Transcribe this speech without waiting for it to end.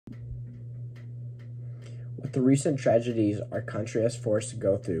With the recent tragedies our country has forced to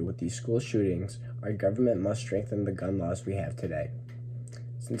go through with these school shootings, our government must strengthen the gun laws we have today.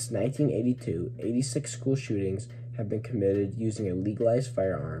 Since 1982, 86 school shootings have been committed using a legalized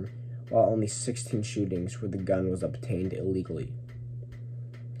firearm, while only 16 shootings where the gun was obtained illegally.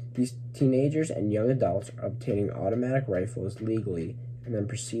 These teenagers and young adults are obtaining automatic rifles legally and then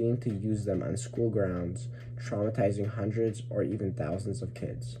proceeding to use them on school grounds, traumatizing hundreds or even thousands of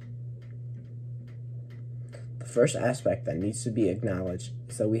kids. The first aspect that needs to be acknowledged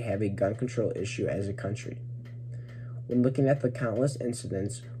is that we have a gun control issue as a country. When looking at the countless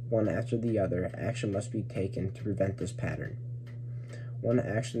incidents, one after the other, action must be taken to prevent this pattern. One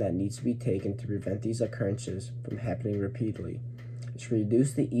action that needs to be taken to prevent these occurrences from happening repeatedly is to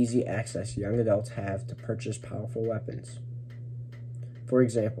reduce the easy access young adults have to purchase powerful weapons. For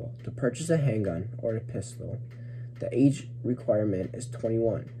example, to purchase a handgun or a pistol, the age requirement is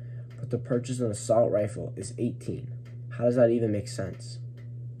 21, but to purchase an assault rifle is 18. How does that even make sense?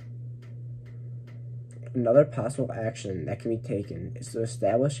 Another possible action that can be taken is to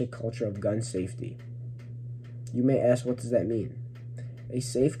establish a culture of gun safety. You may ask, what does that mean? A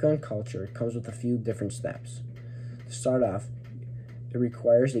safe gun culture comes with a few different steps. To start off, it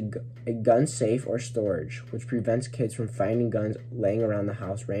requires a gun safe or storage, which prevents kids from finding guns laying around the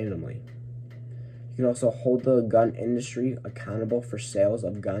house randomly. You can also hold the gun industry accountable for sales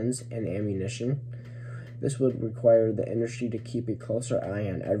of guns and ammunition. This would require the industry to keep a closer eye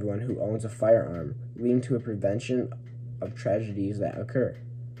on everyone who owns a firearm, leading to a prevention of tragedies that occur.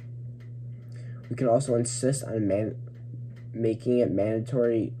 We can also insist on making it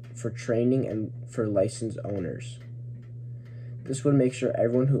mandatory for training and for licensed owners. This would make sure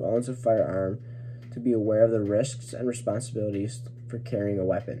everyone who owns a firearm to be aware of the risks and responsibilities for carrying a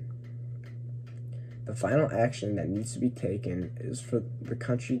weapon. The final action that needs to be taken is for the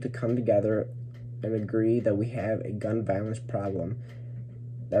country to come together and agree that we have a gun violence problem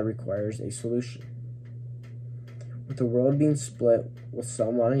that requires a solution. With the world being split, with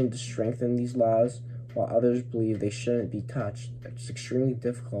some wanting to strengthen these laws while others believe they shouldn't be touched, it's extremely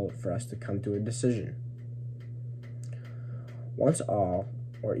difficult for us to come to a decision. Once all,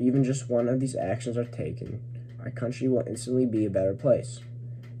 or even just one of these actions are taken, our country will instantly be a better place.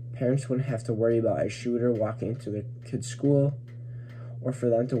 Parents wouldn't have to worry about a shooter walking into their kids' school, or for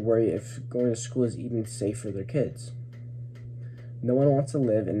them to worry if going to school is even safe for their kids. No one wants to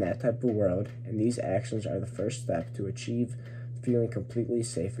live in that type of world, and these actions are the first step to achieve feeling completely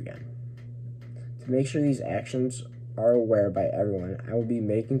safe again. To make sure these actions are aware by everyone, I will be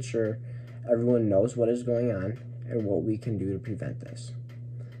making sure everyone knows what is going on and what we can do to prevent this.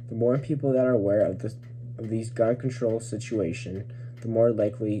 The more people that are aware of these gun control situation, the more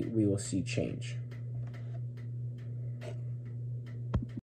likely we will see change.